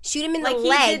leg. Shoot him in the Like he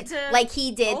leg did to like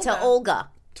he did to Olga. Olga.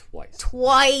 Twice.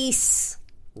 Twice.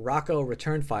 Rocco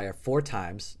returned fire 4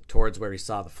 times towards where he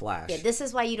saw the flash. Yeah, this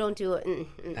is why you don't do it.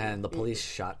 And the police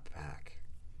shot back.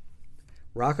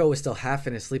 Rocco was still half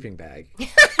in his sleeping bag.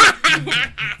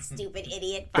 Stupid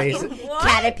idiot. Fucking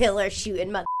caterpillar shooting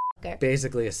motherfucker.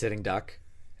 Basically a sitting duck.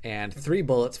 And 3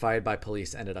 bullets fired by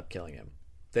police ended up killing him.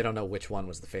 They don't know which one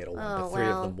was the fatal one, but 3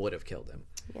 of them would have killed him.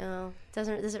 No. Does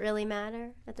it really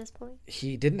matter at this point?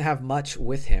 He didn't have much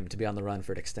with him to be on the run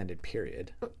for an extended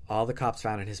period. All the cops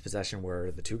found in his possession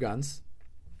were the 2 guns.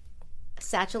 A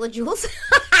satchel of jewels?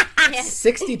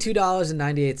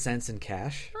 $62.98 in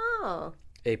cash. Oh.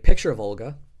 A picture of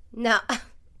Olga. No.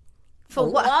 For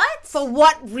what? For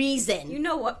what reason? You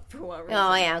know what? For what reason?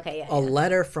 Oh, yeah, okay, yeah. A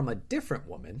letter from a different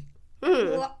woman.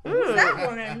 Who's that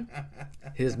woman?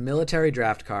 His military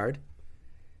draft card.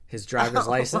 His driver's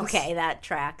license. Okay, that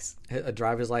tracks. A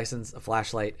driver's license, a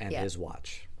flashlight, and his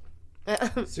watch.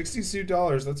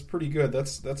 $62. That's pretty good.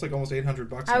 That's like almost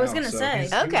 $800. I was gonna say. He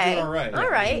was doing all right. All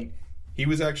right. He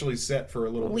was actually set for a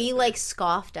little bit. We like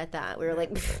scoffed at that. We were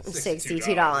like,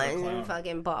 $62,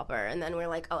 fucking pauper. And then we're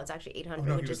like, oh, it's actually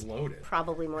 $800, which is loaded.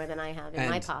 Probably more than I have in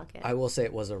my pocket. I will say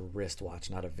it was a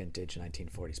wristwatch, not a vintage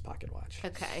 1940s pocket watch.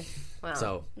 Okay. Wow.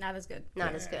 So not as good.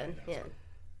 Not as good. Yeah.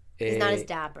 He's not as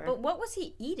dapper. But what was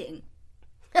he eating?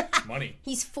 Money.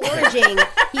 He's foraging.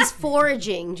 He's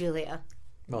foraging, Julia.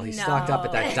 Well, he stocked up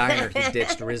at that diner he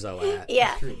ditched Rizzo at.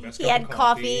 Yeah, he had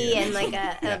coffee and like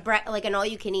like an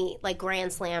all-you-can-eat like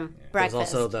Grand Slam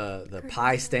breakfast. There's also the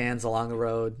pie stands along the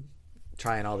road,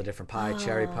 trying all the different pie,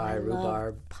 cherry pie,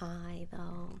 rhubarb. Pie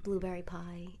though, blueberry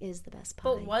pie is the best pie.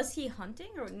 But was he hunting,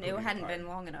 or it hadn't been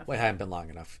long enough? Well, it hadn't been long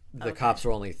enough. The cops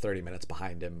were only 30 minutes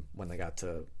behind him when they got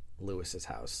to Lewis's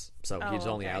house, so he was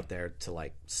only out there to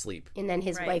like sleep. And then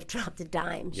his wife dropped a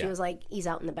dime. She was like, "He's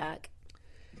out in the back."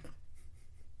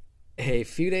 A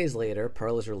few days later,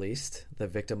 Pearl is released, the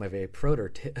victim of a proto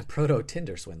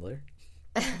Tinder swindler.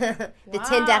 The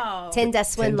Tinder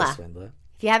swindler.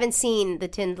 If you haven't seen the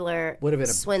Tindler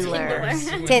swindler,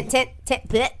 Tinder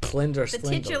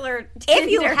swindler.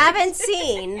 If you haven't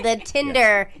seen the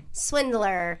Tinder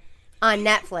swindler on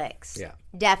Netflix,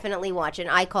 definitely watch it.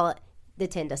 I call it the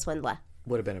Tinder swindler.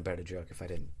 Would have been a better joke if I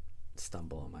didn't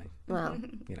stumble on my,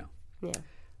 Yeah.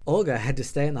 Olga had to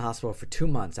stay in the hospital for 2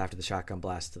 months after the shotgun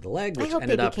blast to the leg, which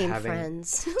ended up having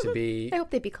to be. I hope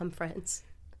they become friends.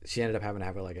 She ended up having to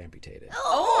have her leg amputated.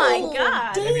 Oh my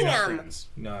god! Damn.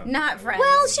 Not friends.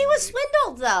 Well, she was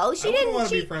swindled though. She didn't want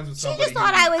to be friends with somebody. She just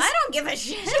thought I was. I don't give a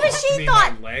shit. She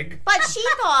thought. But she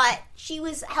thought she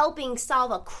was helping solve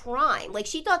a crime. Like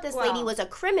she thought this lady was a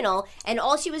criminal, and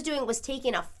all she was doing was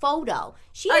taking a photo.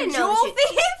 She didn't know.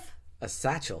 Thief? A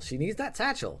satchel. She needs that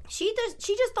satchel. She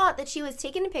just thought that she was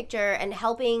taking a picture and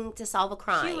helping to solve a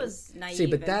crime. She was naive. See,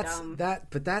 but dumb.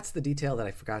 that's the detail that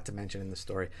I forgot to mention in the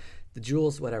story. The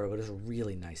jewels, whatever, but it was a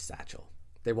really nice satchel.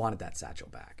 They wanted that satchel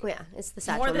back. Yeah, it's the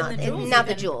satchel, More than the jewels, not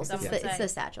the jewels. It's the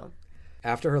satchel.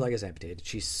 After her leg is amputated,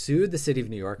 she sued the city of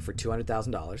New York for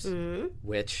 $200,000,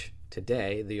 which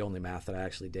today, the only math that I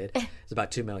actually did, is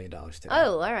about $2 million today.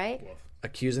 Oh, all right.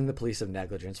 Accusing the police of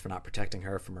negligence for not protecting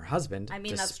her from her husband,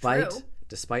 that's true.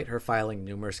 Despite her filing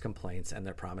numerous complaints and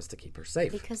their promise to keep her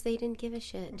safe. Because they didn't give a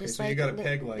shit. Okay, so you got a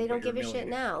peg like they don't give a shit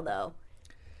now, though.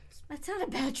 That's not a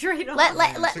bad trade-off.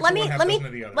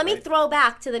 Let me throw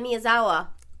back to the Miyazawa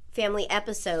family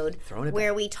episode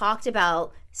where we talked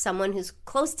about someone who's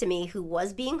close to me who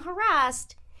was being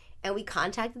harassed, and we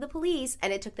contacted the police,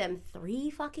 and it took them 3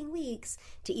 fucking weeks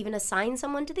to even assign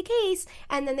someone to the case,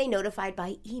 and then they notified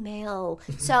by email.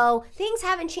 So things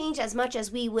haven't changed as much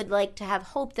as we would like to have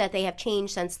hoped that they have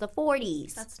changed since the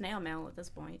 40s. That's snail mail at this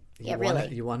point.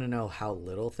 Really. You want to know how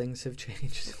little things have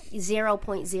changed?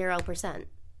 0.0%.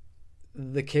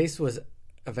 The case was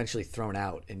eventually thrown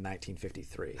out in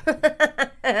 1953.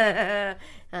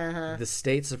 The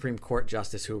state Supreme Court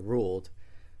justice who ruled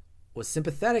was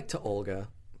sympathetic to Olga,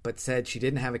 but said she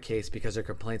didn't have a case because her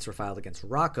complaints were filed against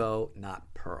Rocco,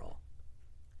 not Pearl.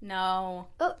 No.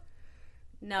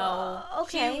 No.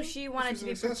 Okay. She wanted to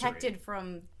be protected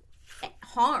from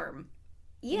harm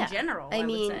in general, I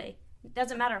would say. It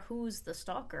doesn't matter who's the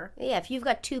stalker. Yeah, if you've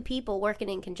got 2 people working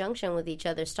in conjunction with each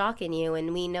other stalking you,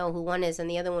 and we know who one is and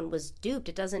the other one was duped,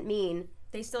 it doesn't mean...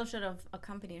 They still should have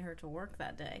accompanied her to work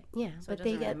that day. Yeah, so but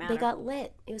they got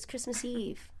lit. It was Christmas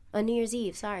Eve. New Year's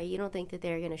Eve, sorry. You don't think that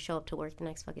they're going to show up to work the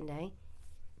next fucking day?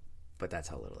 But that's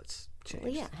how little it's changed.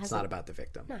 Well, yeah, it's not about the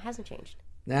victim. No, it hasn't changed.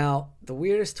 Now, the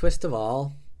weirdest twist of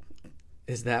all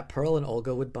is that Pearl and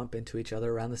Olga would bump into each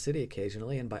other around the city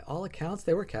occasionally, and by all accounts,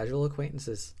 they were casual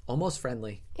acquaintances, almost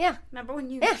friendly. Yeah. Remember when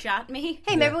you shot me?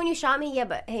 Hey, remember when you shot me? Yeah,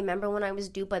 but hey, remember when I was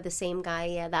duped by the same guy?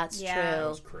 Yeah, that's true. That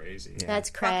was crazy. Yeah. That's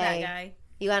crazy. Fuck that guy.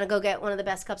 You want to go get one of the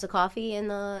best cups of coffee in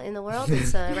the world?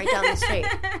 It's right down the street.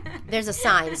 There's a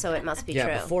sign, so it must be true.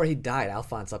 Yeah, before he died,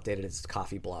 Alphonse updated his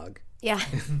coffee blog. Yeah.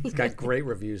 It's got great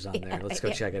reviews on there. Let's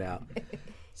go check it out.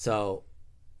 So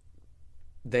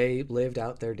they lived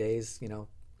out their days,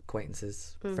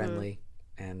 acquaintances, friendly.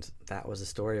 And that was the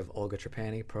story of Olga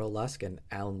Trapani, Pearl Lusk, and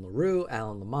Alan LaRue,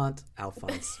 Alan Lamont,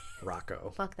 Alphonse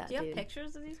Rocco. Fuck that, dude. Do you dude. have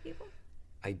pictures of these people?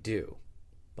 I do,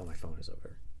 but my phone is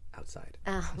over outside.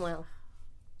 Well,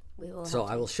 we will. So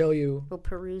I will show you. We'll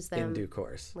peruse them in due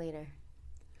course later.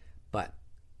 But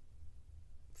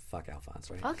fuck Alphonse,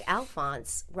 right? Fuck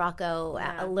Alphonse, Rocco,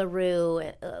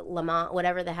 LaRue, Lamont,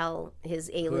 whatever the hell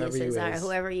his aliases are.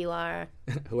 Whoever you are.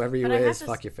 Whoever you is,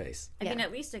 fuck your face. I mean,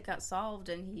 at least it got solved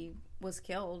and he was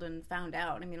killed and found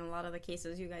out. I mean, a lot of the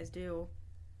cases you guys do,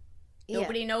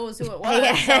 nobody knows who it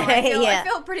was. So I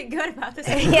feel pretty good about this.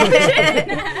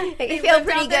 I feel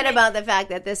pretty good about the fact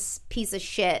that this piece of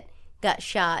shit got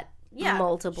shot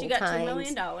multiple times. She got $2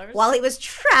 million. While he was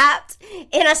trapped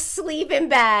in a sleeping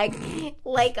bag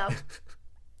like a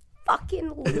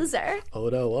fucking loser. Oh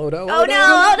no.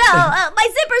 My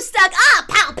zipper's stuck.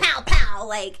 Pow, pow, pow.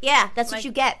 That's what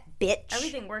you get, bitch.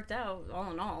 Everything worked out,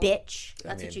 all in all. Bitch.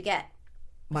 That's what you get.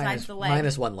 Minus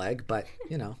one leg, but,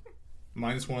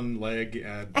 Minus one leg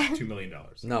at $2 million.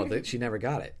 No, she never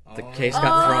got it. The case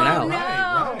got thrown out.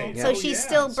 No. Right. So she's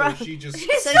still broke. So she's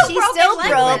still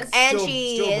broke, and still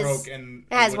she broke and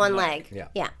has one leg.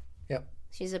 Yeah. Yep.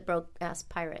 She's a broke ass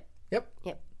pirate. Yep.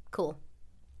 Cool.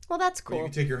 Well, that's Well, cool. you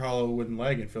can take your hollow wooden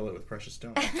leg and fill it with precious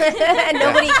stones.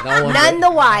 None the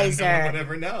wiser. No one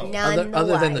ever know.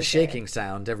 Other than the shaking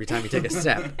sound every time you take a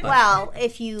step. Well,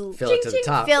 if you fill it to the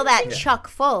top, fill that chuck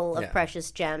full of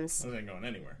precious gems, It ain't going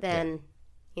anywhere. then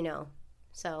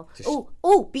So,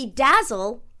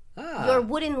 bedazzle your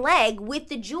wooden leg with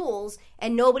the jewels,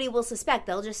 and nobody will suspect.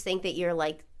 They'll just think that you're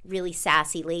like really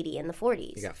sassy lady in the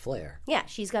 40s. You got flair. Yeah,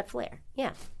 she's got flair.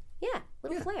 Yeah,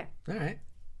 little flair. All right.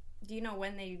 Do you know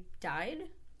when they died?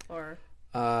 Or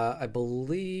I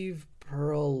believe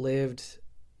Pearl lived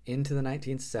into the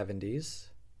 1970s,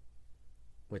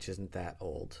 which isn't that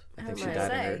old. I think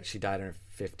she died in her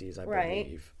 50s, I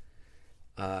believe.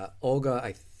 Olga,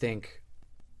 I think,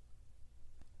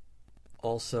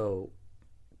 also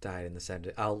died in the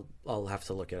 70s. I'll have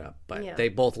to look it up, but they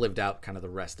both lived out kind of the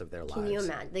rest of their lives. Can you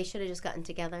imagine? They should have just gotten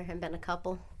together and been a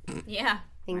couple. Yeah.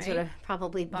 Things would have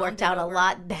probably worked out a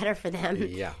lot better for them.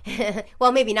 Yeah.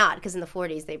 Well, maybe not, because in the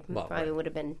 40s they probably would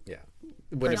have been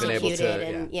wouldn't have been able to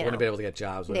wouldn't have been able to get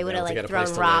jobs. They would have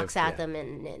thrown rocks at them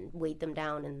and weighed them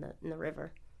down in the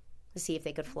river to see if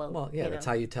they could float. Well, that's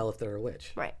how you tell if they're a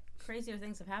witch. Right. Crazier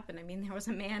things have happened. I mean, there was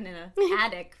a man in an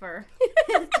attic for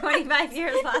 25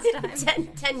 years last time.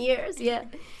 10 years, yeah.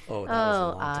 Oh, that was a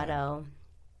long time.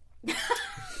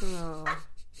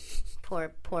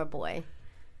 Otto. Poor boy.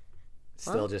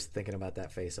 Still just thinking about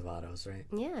that face of Otto's, right?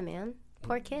 Yeah, man.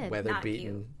 Poor kid. Weather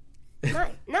beaten.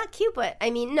 Not cute, but I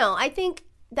mean, no. I think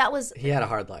that was. He had a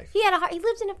hard life. He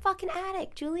lived in a fucking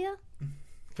attic, Julia.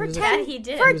 For 10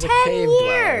 years.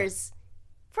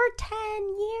 For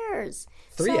 10 years.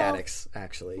 3 attics,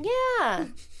 actually. Yeah.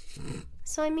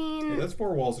 So I mean, that's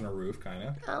 4 walls and a roof, kind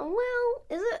of. Well,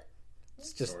 is it?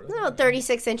 It's just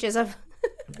 36 inches of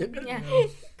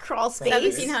crawl space.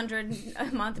 1,700 a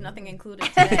month, nothing included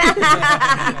today.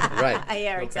 Right.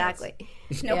 Yeah, no exactly.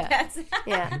 Pets. No pets.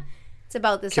 Yeah. It's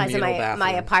about the size of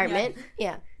my apartment.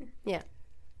 Yeah.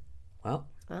 Well,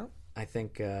 I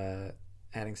think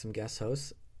adding some guest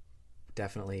hosts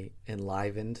definitely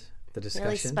enlivened the discussion.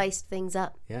 Really spiced things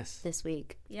up. Yes. This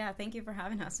week. Yeah, thank you for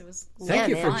having us. It was Thank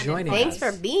you for joining us. Thanks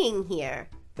for being here.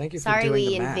 Thank you for Sorry doing we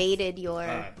the math. invaded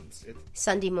your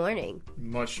Sunday morning.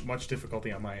 Much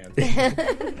difficulty on my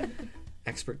end.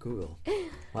 Expert Google.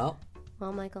 Well,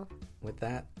 Michael. With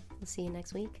that, we'll see you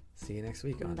next week. See you next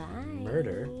week on Bye.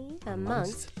 Murder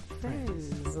Amongst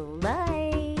Friends. Bye.